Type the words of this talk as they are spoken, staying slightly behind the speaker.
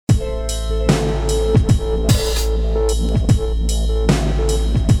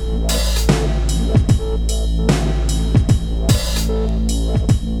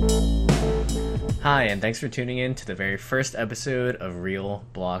Hi, and thanks for tuning in to the very first episode of Real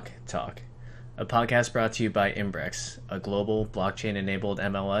Block Talk, a podcast brought to you by imbrex, a global blockchain-enabled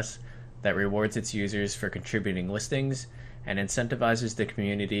MLS that rewards its users for contributing listings and incentivizes the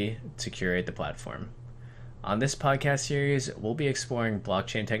community to curate the platform. On this podcast series, we'll be exploring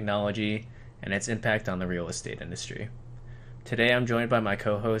blockchain technology and its impact on the real estate industry. Today, I'm joined by my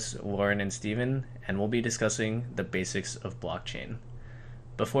co-hosts Lauren and Steven, and we'll be discussing the basics of blockchain.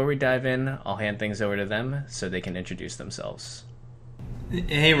 Before we dive in, I'll hand things over to them so they can introduce themselves.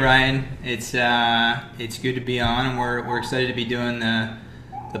 Hey Ryan, it's good to be on, and we're excited to be doing the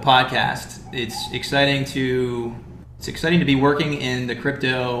podcast. It's exciting to be working in the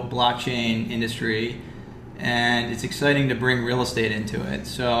crypto blockchain industry, and it's exciting to bring real estate into it.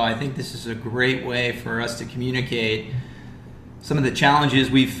 So I think this is a great way for us to communicate some of the challenges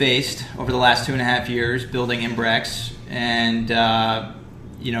we've faced over the last 2.5 years building imbrex, and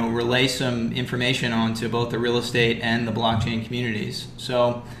relay some information onto both the real estate and the blockchain communities.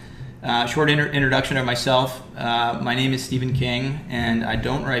 So, short introduction of myself. My name is Stephen King, and I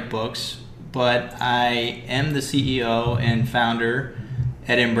don't write books, but I am the CEO and founder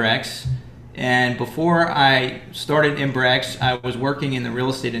at imbrex. And before I started imbrex, I was working in the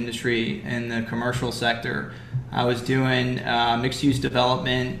real estate industry in the commercial sector. I was doing mixed-use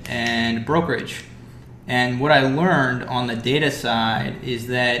development and brokerage. And what I learned on the data side is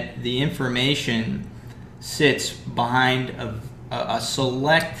that the information sits behind a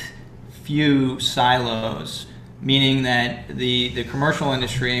select few silos, meaning that the commercial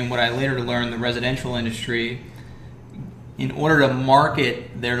industry, and what I later learned, the residential industry, in order to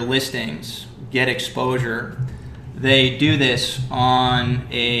market their listings, get exposure, they do this on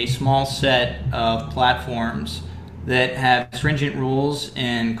a small set of platforms that have stringent rules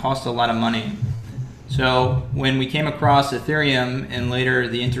and cost a lot of money. So when we came across Ethereum and later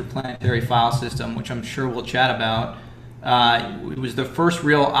the interplanetary file system, which I'm sure we'll chat about, it was the first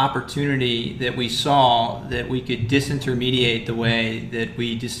real opportunity that we saw that we could disintermediate the way that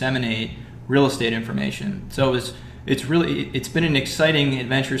we disseminate real estate information. So it's been an exciting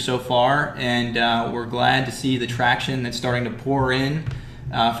adventure so far, and we're glad to see the traction that's starting to pour in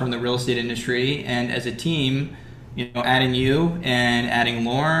from the real estate industry. And as a team, adding you and adding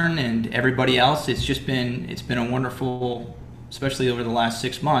Lauren and everybody else, it's been a wonderful, especially over the last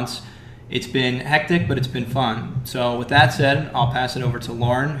 6 months. It's been hectic, but it's been fun. So with that said, I'll pass it over to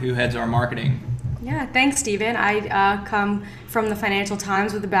Lauren, who heads our marketing. Yeah, thanks, Stephen. I come from the Financial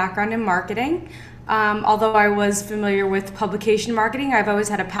Times with a background in marketing. Although I was familiar with publication marketing, I've always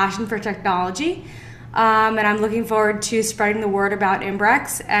had a passion for technology. And I'm looking forward to spreading the word about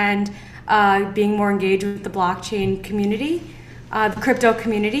imbrex and being more engaged with the blockchain community, the crypto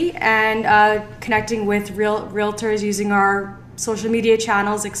community, and connecting with realtors using our social media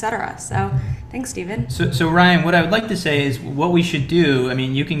channels, etc. So thanks, Stephen. So Ryan, what I would like to say is what we should do,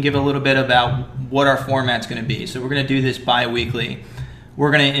 you can give a little bit about what our format's going to be. So we're going to do this bi-weekly.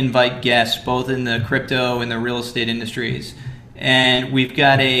 We're going to invite guests both in the crypto and the real estate industries. And we've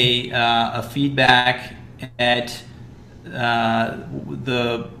got a feedback at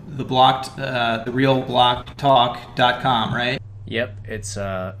the realblocktalk.com, right? Yep, it's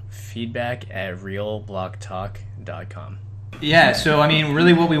feedback at realblocktalk.com. Yeah, so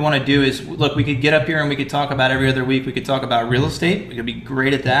really what we want to do is, look, we could get up here and we could talk about every other week. We could talk about real estate. We could be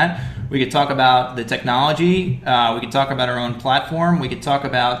great at that. We could talk about the technology. We could talk about our own platform. We could talk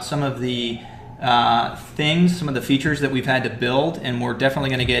about some of the some of the features that we've had to build. And we're definitely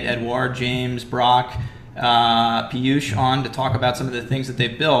going to get Edouard, James, Brock, Piyush on to talk about some of the things that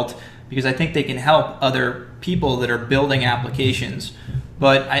they've built, because I think they can help other people that are building applications.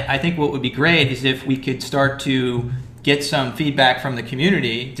 But I think what would be great is if we could start to get some feedback from the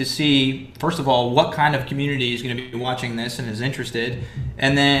community to see, first of all, what kind of community is going to be watching this and is interested,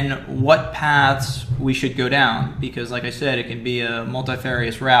 and then what paths we should go down, because like I said, it can be a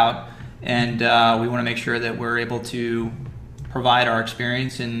multifarious route, and we want to make sure that we're able to provide our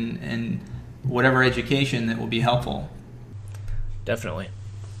experience and whatever education that will be helpful. Definitely.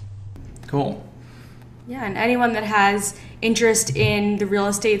 Cool. Yeah, and anyone that has interest in the real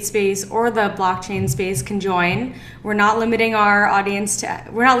estate space or the blockchain space can join. We're not limiting our host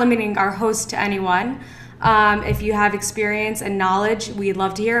to anyone. If you have experience and knowledge, we'd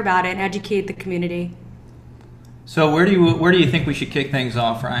love to hear about it and educate the community. So where do you think we should kick things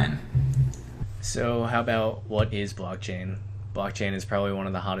off, Ryan? So how about what is blockchain? Blockchain is probably one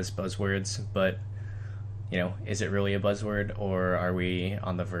of the hottest buzzwords, but is it really a buzzword, or are we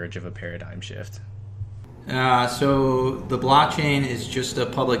on the verge of a paradigm shift? So the blockchain is just a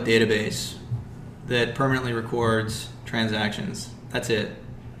public database that permanently records transactions. That's it.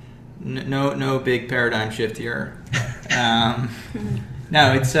 No big paradigm shift here.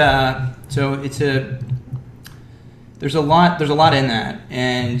 No, it's there's a lot in that,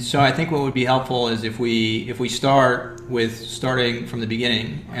 and so I think what would be helpful is if we start with starting from the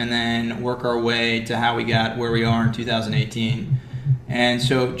beginning and then work our way to how we got where we are in 2018. And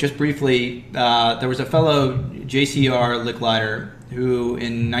so, just briefly, there was a fellow J.C.R. Licklider who,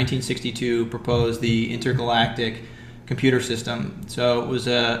 in 1962, proposed the intergalactic computer system. So it was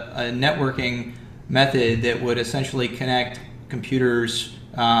a networking method that would essentially connect computers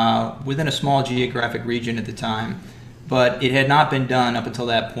within a small geographic region at the time, but it had not been done up until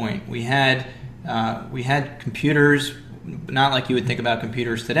that point. We had computers, not like you would think about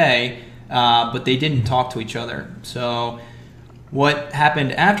computers today, but they didn't talk to each other. So what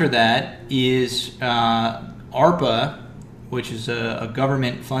happened after that is ARPA, which is a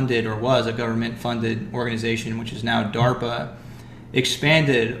government-funded, or was a government-funded organization, which is now DARPA,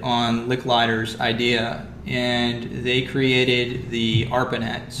 expanded on Licklider's idea, and they created the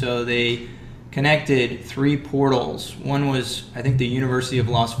ARPANET. So they connected 3 portals. One was, I think, the University of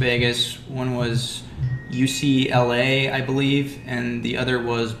Las Vegas, one was UCLA, I believe, and the other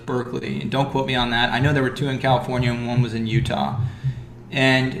was Berkeley. And don't quote me on that. I know there were 2 in California and one was in Utah.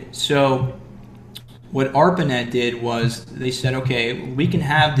 And so what ARPANET did was they said, okay, we can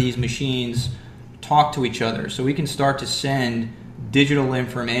have these machines talk to each other, so we can start to send digital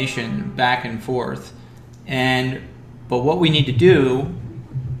information back and forth. But what we need to do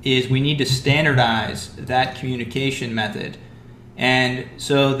is we need to standardize that communication method. And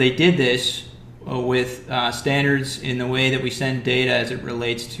so they did this with standards in the way that we send data as it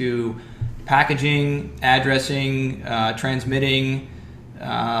relates to packaging, addressing, transmitting,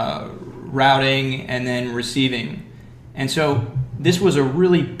 routing, and then receiving. And so this was a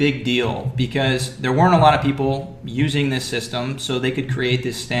really big deal because there weren't a lot of people using this system, so they could create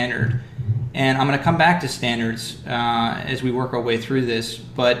this standard. And I'm going to come back to standards as we work our way through this,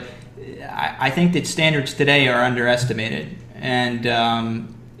 but I think that standards today are underestimated, and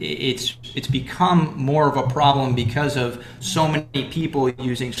it's become more of a problem because of so many people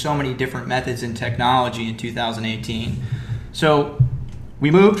using so many different methods and technology in 2018. So we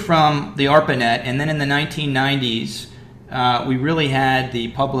moved from the ARPANET, and then in the 1990s, we really had the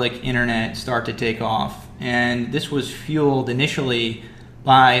public internet start to take off. And this was fueled initially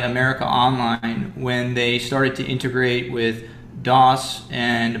by America Online when they started to integrate with DOS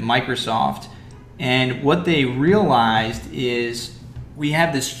and Microsoft. And what they realized is we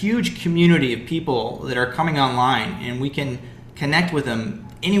have this huge community of people that are coming online, and we can connect with them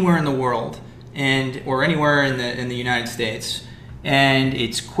anywhere in the world or anywhere in the United States. And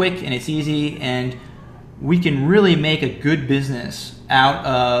it's quick and it's easy, and we can really make a good business out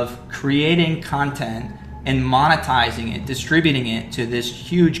of creating content and monetizing it, distributing it to this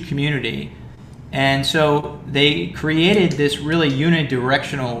huge community. And so they created this really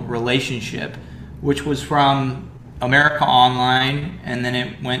unidirectional relationship, which was from America Online, and then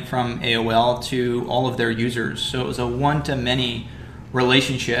it went from AOL to all of their users. So it was a one-to-many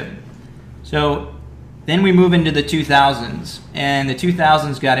relationship. So then we move into the 2000s, and the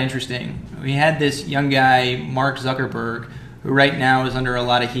 2000s got interesting. We had this young guy, Mark Zuckerberg, who right now is under a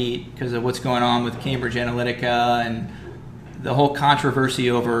lot of heat because of what's going on with Cambridge Analytica and the whole controversy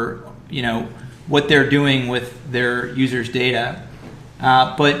over, what they're doing with their users' data.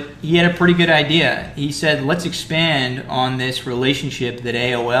 But he had a pretty good idea. He said, let's expand on this relationship that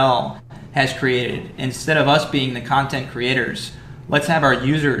AOL has created. Instead of us being the content creators, let's have our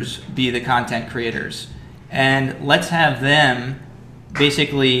users be the content creators. And let's have them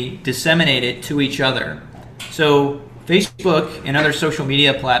basically disseminate it to each other. So Facebook and other social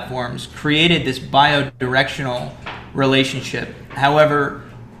media platforms created this bidirectional relationship. However,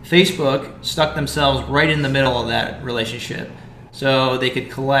 Facebook stuck themselves right in the middle of that relationship. So they could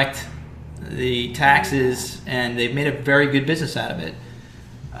collect the taxes, and they've made a very good business out of it.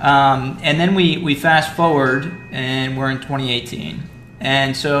 And then we fast forward, and we're in 2018.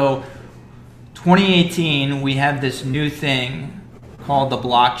 And so 2018, we have this new thing called the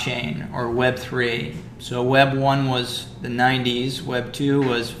blockchain, or Web 3. So Web 1 was the 90s, Web 2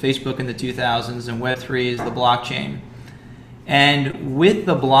 was Facebook in the 2000s, and Web 3 is the blockchain. And with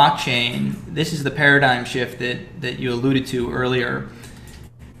the blockchain, this is the paradigm shift that you alluded to earlier.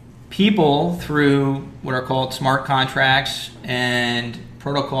 People, through what are called smart contracts and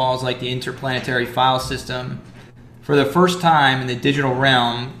protocols like the interplanetary file system, for the first time in the digital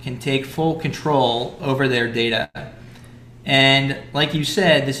realm, can take full control over their data. And like you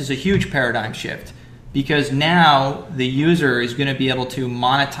said, this is a huge paradigm shift, because now the user is going to be able to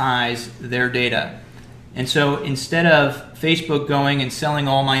monetize their data. And so instead of Facebook going and selling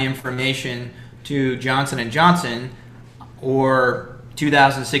all my information to Johnson & Johnson, or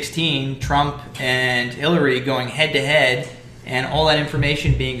 2016, Trump and Hillary going head-to-head and all that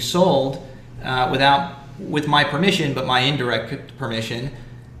information being sold with my permission, but my indirect permission,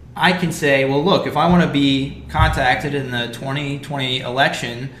 I can say, well, look, if I want to be contacted in the 2020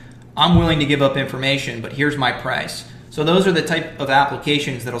 election, I'm willing to give up information, but here's my price. So those are the type of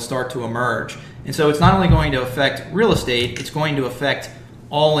applications that'll start to emerge. And so it's not only going to affect real estate, it's going to affect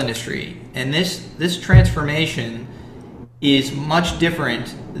all industry. And this transformation is much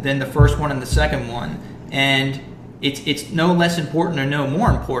different than the first one and the second one. And it's no less important or no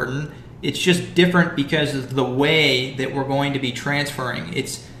more important. It's just different because of the way that we're going to be transferring.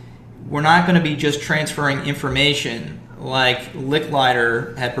 We're not going to be just transferring information like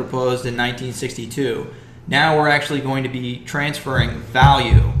Licklider had proposed in 1962. Now we're actually going to be transferring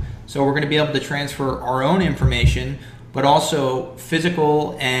value. So we're going to be able to transfer our own information, but also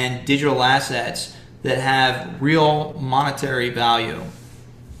physical and digital assets that have real monetary value.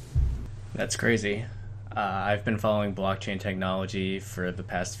 That's crazy. I've been following blockchain technology for the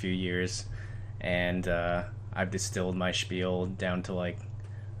past few years, and I've distilled my spiel down to like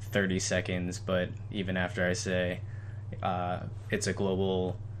 30 seconds, but even after I say it's a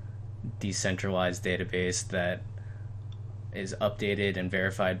global decentralized database that is updated and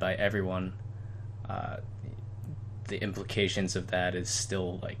verified by everyone, the implications of that is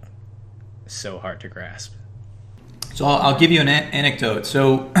still like so hard to grasp. So I'll give you an anecdote.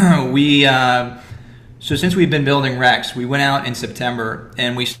 So so since we've been building Rex, we went out in September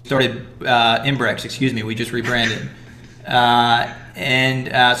and we started imbrex. We just rebranded.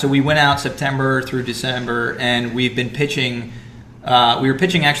 So we went out September through December, and we've been pitching. We were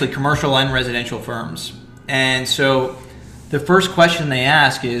pitching actually commercial and residential firms. And so the first question they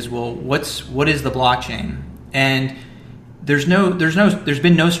ask is, well, what is the blockchain? And there's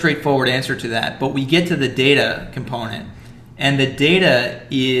been no straightforward answer to that. But we get to the data component, and the data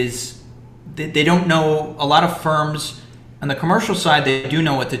is they don't know. A lot of firms on the commercial side, they do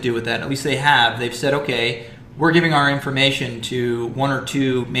know what to do with that. At least they have. They've said, okay, we're giving our information to one or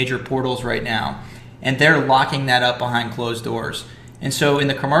two major portals right now, and they're locking that up behind closed doors. And so in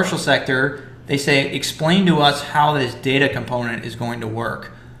the commercial sector, they say, explain to us how this data component is going to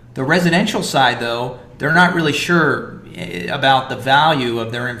work. The residential side, though, they're not really sure about the value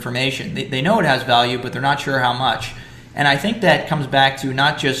of their information. They know it has value, but they're not sure how much. And I think that comes back to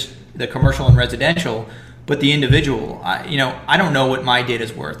not just the commercial and residential, but the individual. I don't know what my data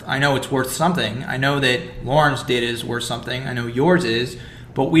is worth. I know it's worth something. I know that Lauren's data is worth something. I know yours is,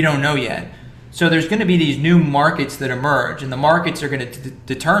 but we don't know yet. So there's going to be these new markets that emerge, and the markets are going to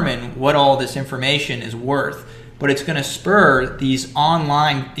determine what all this information is worth. But it's going to spur these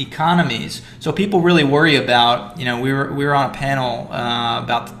online economies. So people really worry about, we were on a panel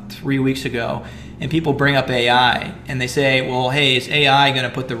about 3 weeks ago, and people bring up AI, and they say, well, hey, is AI going to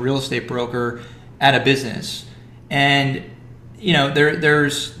put the real estate broker out of business? And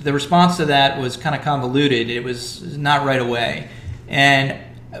there's the response to that was kind of convoluted. It was not right away. And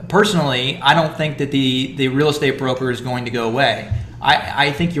personally, I don't think that the real estate broker is going to go away.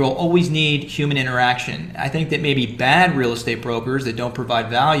 I think you'll always need human interaction. I think that maybe bad real estate brokers that don't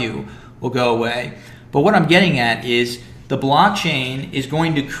provide value will go away. But what I'm getting at is the blockchain is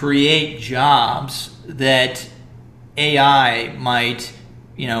going to create jobs that AI might,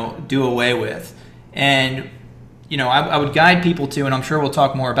 do away with. And, I would guide people to, and I'm sure we'll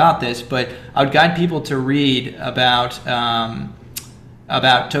talk more about this, but I would guide people to read about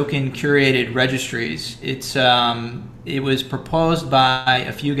token curated registries. It was proposed by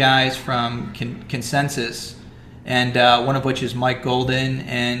a few guys from Consensus, and one of which is Mike Golden,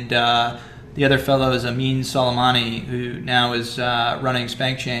 and the other fellow is Amin Soleimani, who now is running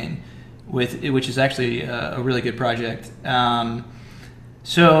SpankChain, which is actually a really good project. I'm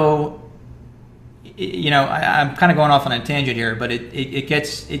kind of going off on a tangent here, but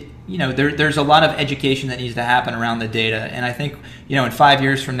there's a lot of education that needs to happen around the data. And I think, in 5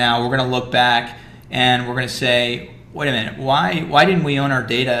 years from now, we're going to look back and we're going to say, wait a minute, why didn't we own our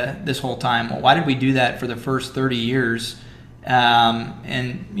data this whole time? Well, why did we do that for the first 30 years? There's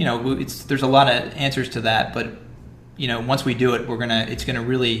a lot of answers to that, but, once we do it,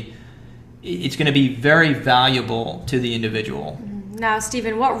 it's going to be very valuable to the individual. Now,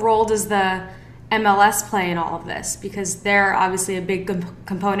 Stephen, what role does the MLS play in all of this? Because they're obviously a big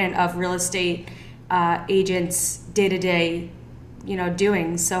component of real estate agents' day-to-day,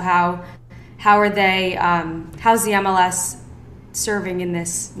 doings. So how are they? How's the MLS serving in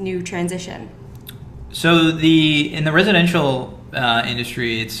this new transition? So in the residential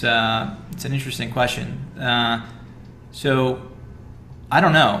industry, it's It's an interesting question. So I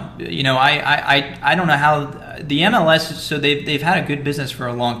don't know. I don't know how the MLS. So they've had a good business for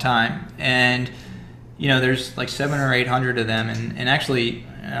a long time, and there's like 700 or 800 of them. And actually,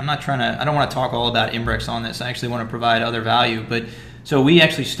 I don't want to talk all about imbrex on this. I actually want to provide other value. But so we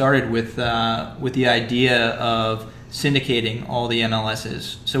actually started with the idea of syndicating all the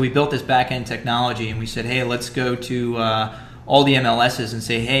MLSs. So we built this back end technology, and we said, hey, let's go to all the MLSs and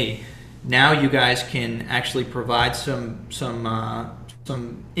say, hey, now you guys can actually provide some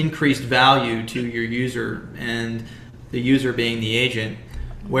increased value to your user, and the user being the agent,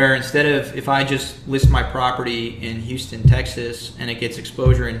 where instead of, if I just list my property in Houston, Texas, and it gets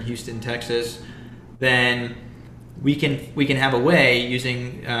exposure in Houston, Texas, then we can have a way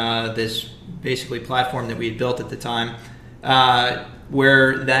using this basically platform that we had built at the time,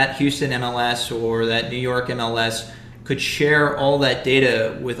 where that Houston MLS or that New York MLS could share all that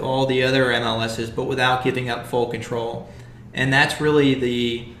data with all the other MLSs, but without giving up full control. And that's really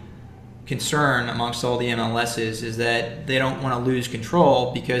the concern amongst all the MLSs, is that they don't want to lose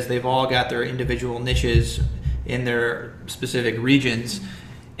control because they've all got their individual niches in their specific regions.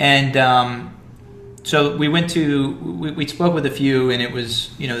 And so we spoke with a few, and it was,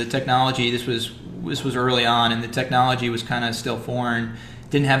 the technology, this was early on, and the technology was kind of still foreign,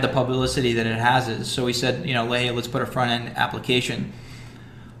 didn't have the publicity that it has. So we said, hey, let's put a front end application.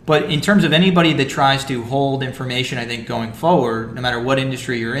 But in terms of anybody that tries to hold information, I think going forward, no matter what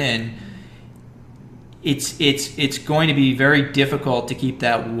industry you're in, it's going to be very difficult to keep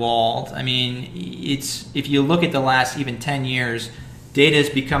that walled. I mean, if you look at the last even 10 years, data is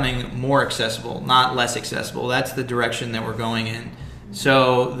becoming more accessible, not less accessible. That's the direction that we're going in.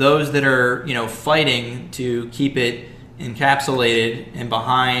 So those that are, fighting to keep it encapsulated and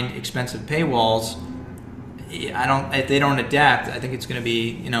behind expensive paywalls, if they don't adapt, I think it's going to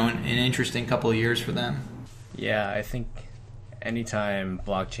be, an interesting couple of years for them. Yeah, I think anytime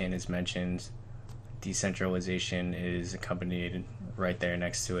blockchain is mentioned, decentralization is accompanied right there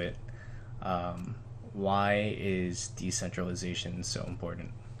next to it. Why is decentralization so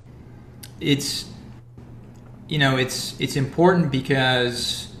important? It's important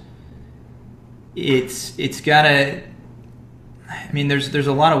because it's got to. I mean, there's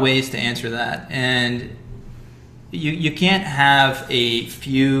a lot of ways to answer that, and you can't have a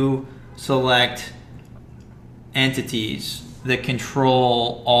few select entities that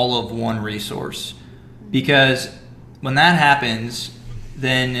control all of one resource, because when that happens,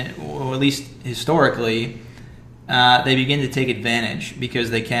 then, or at least historically, they begin to take advantage because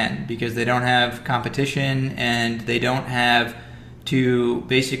they don't have competition, and they don't have to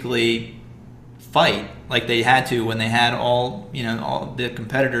basically fight like they had to when they had all the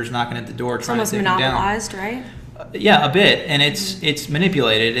competitors knocking at the door trying to take them down. It's almost monopolized, right? Yeah, a bit, and it's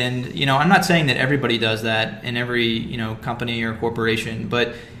manipulated, and I'm not saying that everybody does that in every company or corporation,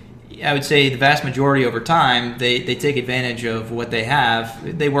 but I would say the vast majority over time they take advantage of what they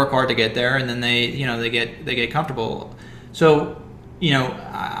have. They work hard to get there, and then they get comfortable. So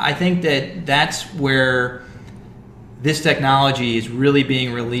I think that's where this technology is really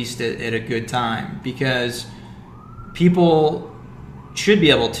being released at a good time, because people should be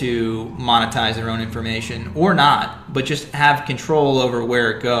able to monetize their own information, or not, but just have control over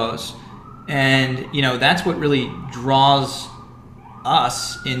where it goes. And that's what really draws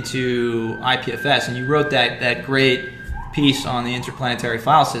us into IPFS. And you wrote that great piece on the interplanetary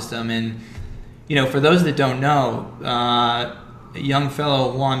file system. And for those that don't know, a young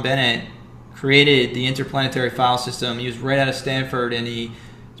fellow, Juan Bennett, created the interplanetary file system. He was right out of Stanford, and he's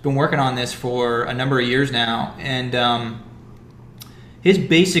been working on this for a number of years now. And his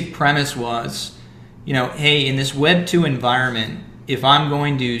basic premise was, hey, in this Web 2 environment, if I'm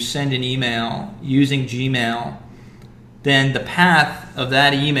going to send an email using Gmail, then the path of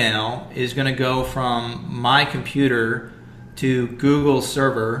that email is going to go from my computer to Google's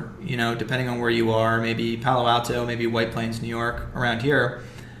server, depending on where you are, maybe Palo Alto, maybe White Plains, New York, around here,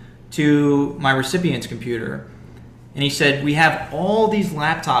 to my recipient's computer. And he said, we have all these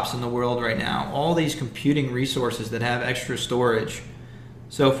laptops in the world right now, all these computing resources that have extra storage.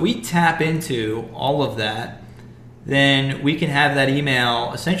 So if we tap into all of that, then we can have that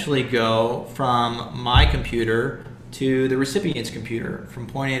email essentially go from my computer to the recipient's computer, from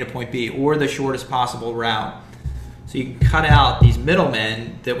point A to point B, or the shortest possible route. So you can cut out these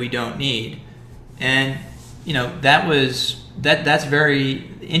middlemen that we don't need. And that's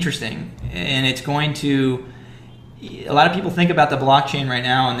very interesting, and it's going to. A lot of people think about the blockchain right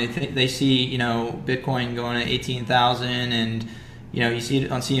now, and they see Bitcoin going to 18,000, and you see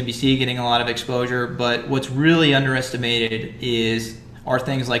it on CNBC getting a lot of exposure. But what's really underestimated is are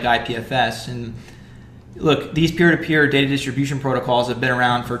things like IPFS. And look, these peer-to-peer data distribution protocols have been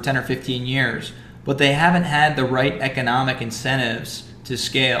around for 10 or 15 years, but they haven't had the right economic incentives to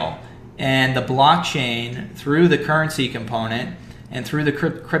scale. And the blockchain, through the currency component and through the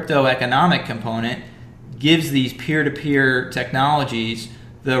crypto economic component, gives these peer-to-peer technologies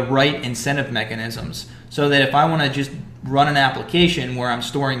the right incentive mechanisms. So that if I want to just run an application where I'm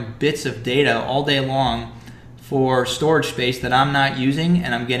storing bits of data all day long for storage space that I'm not using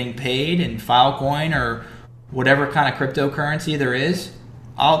and I'm getting paid in Filecoin or whatever kind of cryptocurrency there is,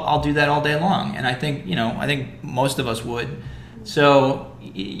 I'll do that all day long. And I think most of us would. So,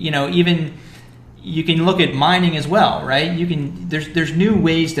 even you can look at mining as well, right? There's new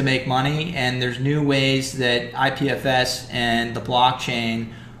ways to make money, and there's new ways that IPFS and the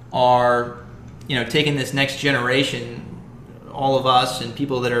blockchain are, taking this next generation, all of us and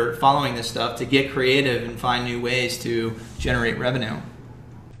people that are following this stuff, to get creative and find new ways to generate revenue.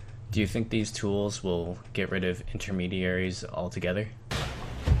 Do you think these tools will get rid of intermediaries altogether?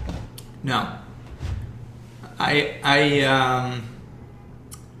 No.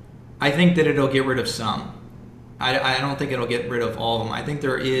 I think that it'll get rid of some. I don't think it'll get rid of all of them. I think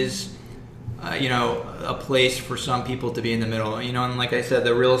there is, a place for some people to be in the middle. And like I said,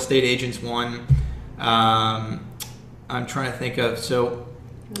 the real estate agents one. I'm trying to think of,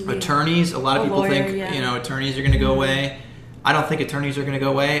 attorneys. A lot of people think, attorneys are going to go away. I don't think attorneys are going to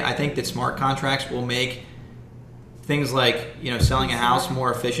go away. I think that smart contracts will make things like, selling a house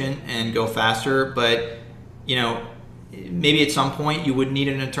more efficient and go faster. But, maybe at some point you would need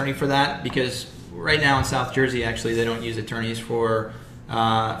an attorney for that, because right now in South Jersey, actually, they don't use attorneys for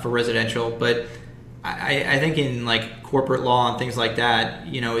residential. But I think in like corporate law and things like that,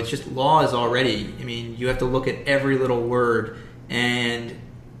 it's just law is already. I mean, you have to look at every little word, and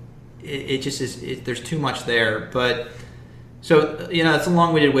it just is. There's too much there. But so that's a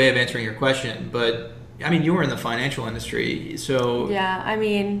long-winded way of answering your question. But I mean, you were in the financial industry, so yeah. I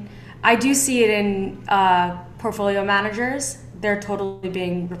mean, I do see it in portfolio managers. They're totally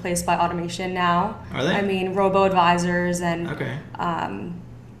being replaced by automation now. Are they? I mean, robo-advisors and okay.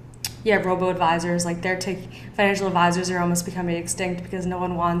 Robo-advisors, like financial advisors are almost becoming extinct because no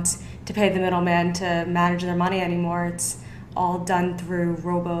one wants to pay the middleman to manage their money anymore. It's all done through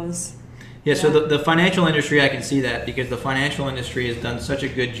robos. Yeah, so the financial industry, I can see that, because the financial industry has done such a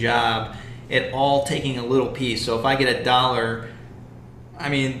good job at all taking a little piece. So if I get $1, I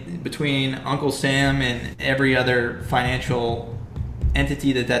mean, between Uncle Sam and every other financial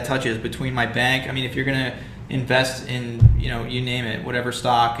entity that touches, between my bank, I mean, if you're going to invest in, you name it, whatever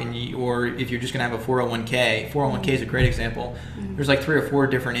stock, or if you're just going to have a 401k is a great example. Mm-hmm. There's like 3 or 4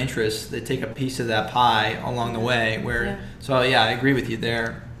 different interests that take a piece of that pie along the way. So yeah, I agree with you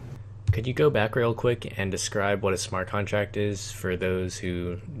there. Could you go back real quick and describe what a smart contract is for those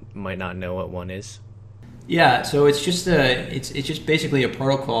who might not know what one is? Yeah, so it's just basically a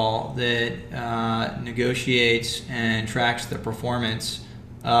protocol that negotiates and tracks the performance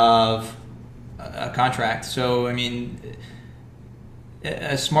of a contract. So I mean,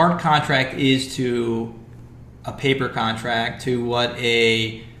 a smart contract is to a paper contract to what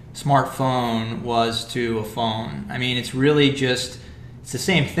a smartphone was to a phone. I mean, it's really just, it's the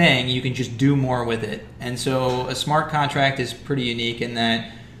same thing. You can just do more with it. And so a smart contract is pretty unique in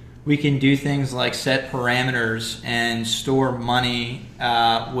that we can do things like set parameters and store money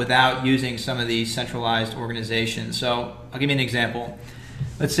without using some of these centralized organizations. So I'll give you an example.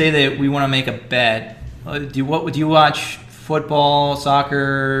 Let's say that we want to make a bet. Would you watch football,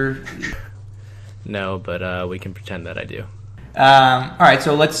 soccer? No, but we can pretend that I do. All right,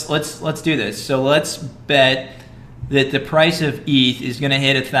 so let's do this. So let's bet that the price of ETH is going to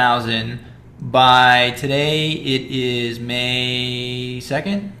hit 1,000 by today. It is May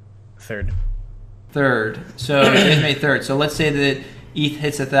 2nd. 3rd. So it's May 3rd. So let's say that ETH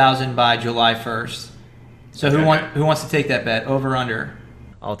hits 1,000 by July 1st. So who wants to take that bet? Over, under?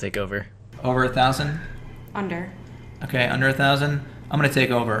 I'll take over. Over 1,000? Under. Okay, under 1,000. I'm going to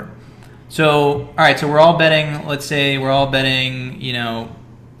take over. So all right. So we're all betting. Let's say we're all betting.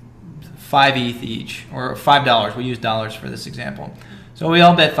 5 ETH each, or $5. We'll use dollars for this example. So we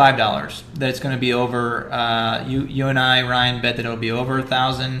all bet $5 that it's going to be over. You and I, Ryan, bet that it'll be over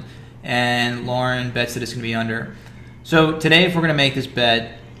 1,000, and Lauren bets that it's going to be under. So today, if we're going to make this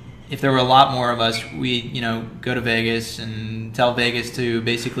bet, if there were a lot more of us, we'd go to Vegas and tell Vegas to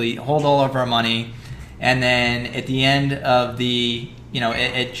basically hold all of our money, and then at the end of the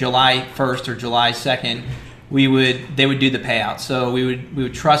at July 1st or July 2nd, they would do the payout. So we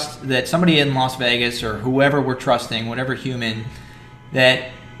would trust that somebody in Las Vegas, or whoever we're trusting, whatever human,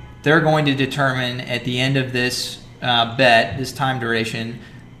 that they're going to determine at the end of this bet, this time duration,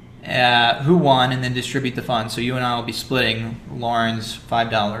 who won, and then distribute the funds. So you and I will be splitting Lauren's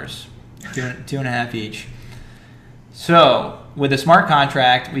 $5, two and a half each. So with a smart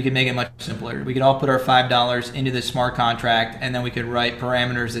contract, we could make it much simpler. We could all put our $5 into this smart contract, and then we could write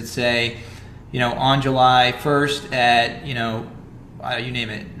parameters that say, on July 1st at, you name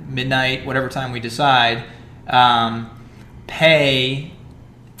it, midnight, whatever time we decide,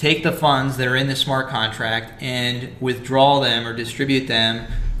 take the funds that are in the smart contract and withdraw them or distribute them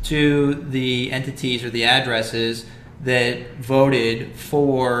to the entities or the addresses that voted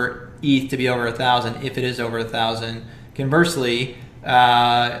for ETH to be over 1,000 if it is over 1,000. Conversely,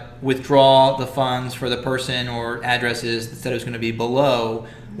 withdraw the funds for the person or addresses that said it was going to be below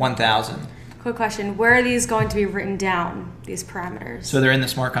 1,000. Quick question, where are these going to be written down, these parameters? So they're in the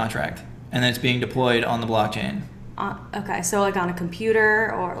smart contract, and then it's being deployed on the blockchain. Okay, so like on a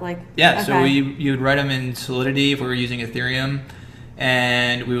computer or like... Yeah, okay. so you would write them in Solidity if we were using Ethereum,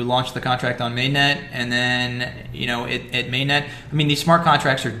 and we would launch the contract on mainnet, and then, at mainnet, these smart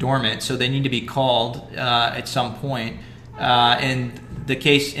contracts are dormant, so they need to be called at some point. In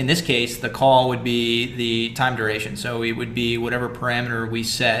this case, the call would be the time duration, so it would be whatever parameter we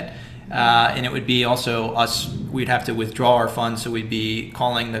set. And it would be also we'd have to withdraw our funds, so we'd be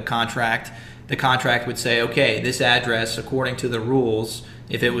calling the contract. The contract would say, okay, this address, according to the rules,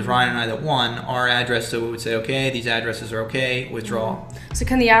 if it was Ryan and I that won, our address, so it would say, okay, these addresses are okay, withdraw. So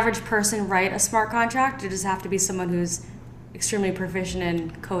can the average person write a smart contract, or does it have to be someone who's extremely proficient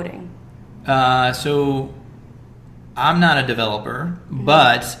in coding? So I'm not a developer,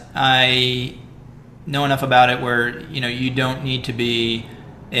 but I know enough about it where, you don't need to be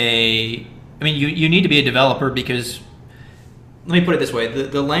you need to be a developer because, let me put it this way,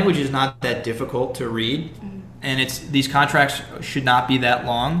 the language is not that difficult to read, and these contracts should not be that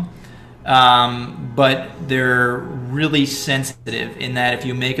long, but they're really sensitive in that if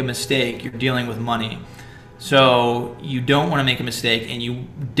you make a mistake, you're dealing with money. So you don't want to make a mistake, and you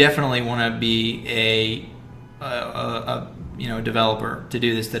definitely want to be a developer to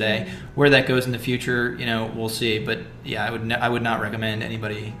do this today. Where that goes in the future, we'll see. But yeah, I would not recommend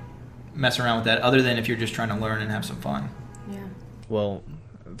anybody mess around with that, other than if you're just trying to learn and have some fun. Yeah. Well,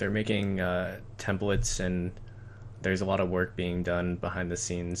 they're making templates, and there's a lot of work being done behind the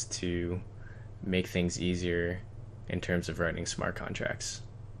scenes to make things easier in terms of writing smart contracts.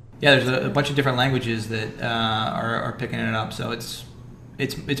 Yeah, there's a bunch of different languages that are picking it up, so it's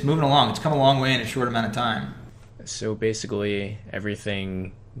moving along. It's come a long way in a short amount of time. So basically,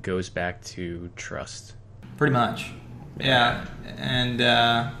 everything goes back to trust. Pretty much, yeah. And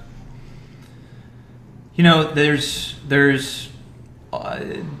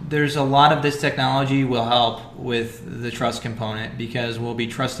there's a lot of this technology will help with the trust component because we'll be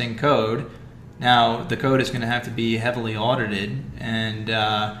trusting code. Now, the code is going to have to be heavily audited, and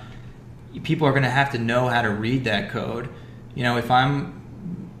people are going to have to know how to read that code.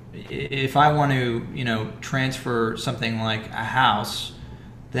 If I want to, transfer something like a house,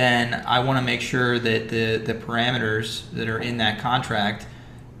 then I want to make sure that the parameters that are in that contract,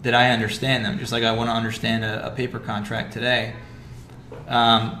 that I understand them, just like I want to understand a paper contract today.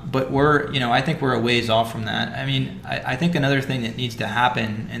 But I think we're a ways off from that. I think another thing that needs to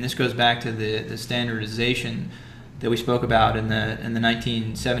happen, and this goes back to the standardization that we spoke about in the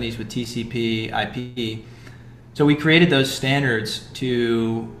 1970s with TCP/IP. So we created those standards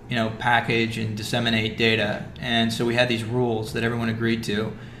to package and disseminate data, and so we had these rules that everyone agreed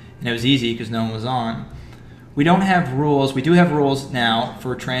to, and it was easy because no one was on. We don't have rules. We do have rules now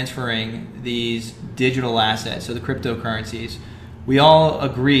for transferring these digital assets, so the cryptocurrencies. We all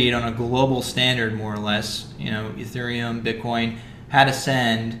agreed on a global standard, more or less. Ethereum, Bitcoin, how to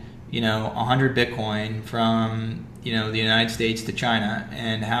send 100 Bitcoin from the United States to China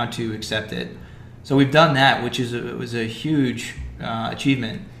and how to accept it. So we've done that, which was a huge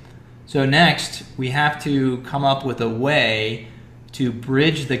achievement. So next, we have to come up with a way to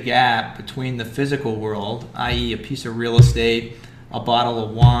bridge the gap between the physical world, i.e. a piece of real estate, a bottle of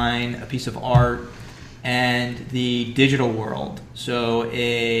wine, a piece of art, and the digital world, so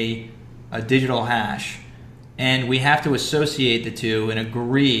a digital hash. And we have to associate the two and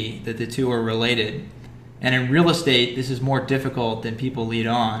agree that the two are related. And in real estate, this is more difficult than people lead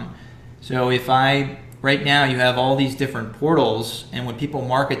on. So right now you have all these different portals, and when people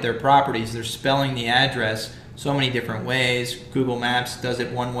market their properties, they're spelling the address so many different ways. Google Maps does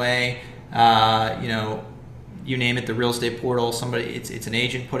it one way, you name it, the real estate portal, it's an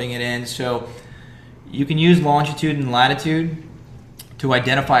agent putting it in. So you can use longitude and latitude to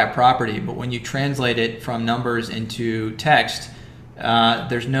identify a property, but when you translate it from numbers into text,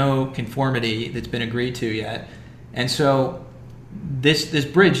 there's no conformity that's been agreed to yet. And so this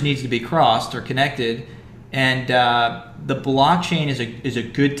bridge needs to be crossed or connected, and the blockchain is a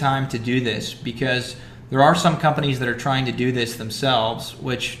good time to do this, because there are some companies that are trying to do this themselves,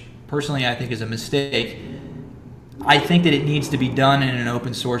 which personally I think is a mistake. I think that it needs to be done in an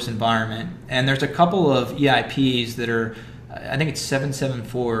open source environment. And there's a couple of EIPs that are, I think it's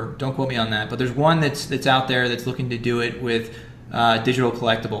 774, don't quote me on that, but there's one that's out there that's looking to do it with digital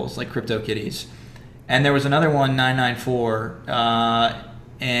collectibles like CryptoKitties. And there was another one, 994,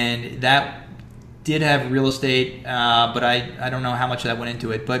 and that did have real estate, but I don't know how much that went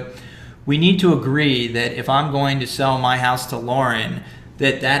into it. But we need to agree that if I'm going to sell my house to Lauren,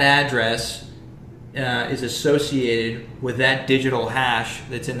 that address is associated with that digital hash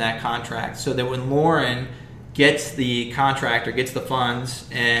that's in that contract, so that when Lauren gets the contract or gets the funds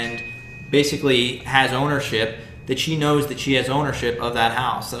and basically has ownership, that she knows that she has ownership of that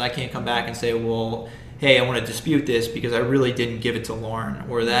house, that I can't come back and say, well, hey, I want to dispute this because I really didn't give it to Lauren,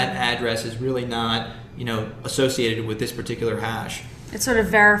 or that address is really not, associated with this particular hash. It sort of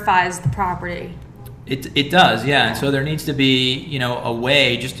verifies the property. It does, yeah. And so there needs to be, a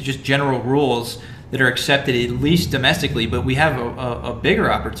way, just general rules that are accepted at least domestically, but we have a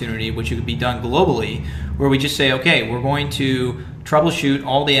bigger opportunity, which could be done globally, where we just say, okay, we're going to troubleshoot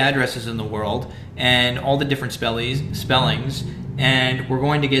all the addresses in the world and all the different spellings, and we're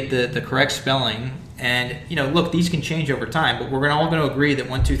going to get the correct spelling. And, look, these can change over time, but we're all going to agree that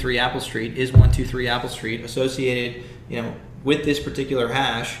 123 Apple Street is 123 Apple Street, associated, with this particular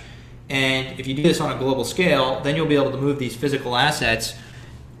hash. And if you do this on a global scale, then you'll be able to move these physical assets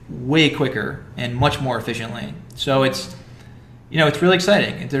way quicker and much more efficiently. So it's really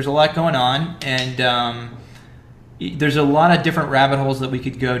exciting. There's a lot going on, and there's a lot of different rabbit holes that we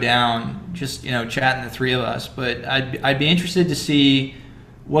could go down, just chatting the three of us. But I'd be interested to see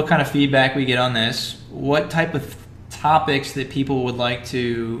what kind of feedback we get on this, what type of topics that people would like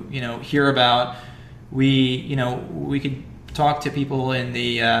to hear about. We could talk to people in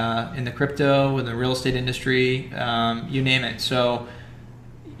the crypto, in the real estate industry, you name it. So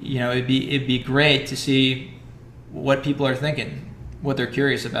it'd be great to see what people are thinking, what they're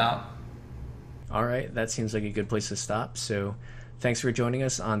curious about. All right, that seems like a good place to stop. So thanks for joining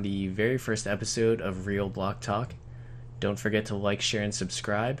us on the very first episode of Real Block Talk. Don't forget to like, share, and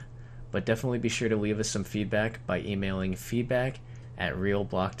subscribe, but definitely be sure to leave us some feedback by emailing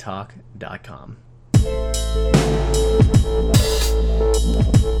feedback@realblocktalk.com.